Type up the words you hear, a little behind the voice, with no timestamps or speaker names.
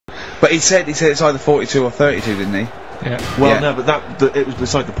But he said it's either 42 or 32, didn't he? Yeah. Well, no, but it was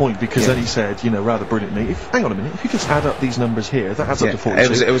beside the point, because then he said, you know, rather brilliantly, hang on a minute, if you just add up these numbers here, that adds up to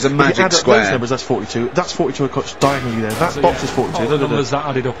 42. It was a if magic you add square. up those numbers, that's 42. That's 42 across diagonally there. That box is 42. All the numbers that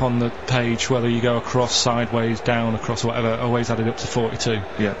added up on the page, whether you go across, sideways, down, across, whatever, always added up to 42.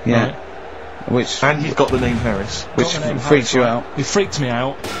 Yeah. Yeah. Right? And he's got the name Harris. Which freaks you out. He freaked me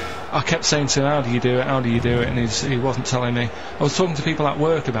out. I kept saying to him, how do you do it, how do you do it, and he wasn't telling me. I was talking to people at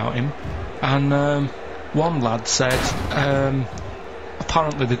work about him, and one lad said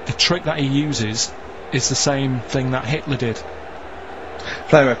apparently the trick that he uses is the same thing that Hitler did.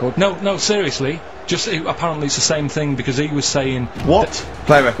 Play record. No, seriously. Apparently it's the same thing, because he was saying... What?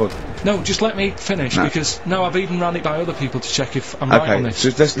 Play record. No, just let me finish, because... No, I've even ran it by other people to check if I'm right on this.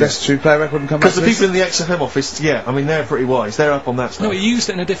 So let's do play record and come back to Because the people in the XFM office, I mean, they're pretty wise. They're up on that stuff. No, he used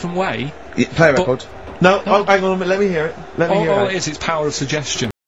it in a different way. Play record. No, hang on a minute, let me hear it. All it is, it's power of suggestion.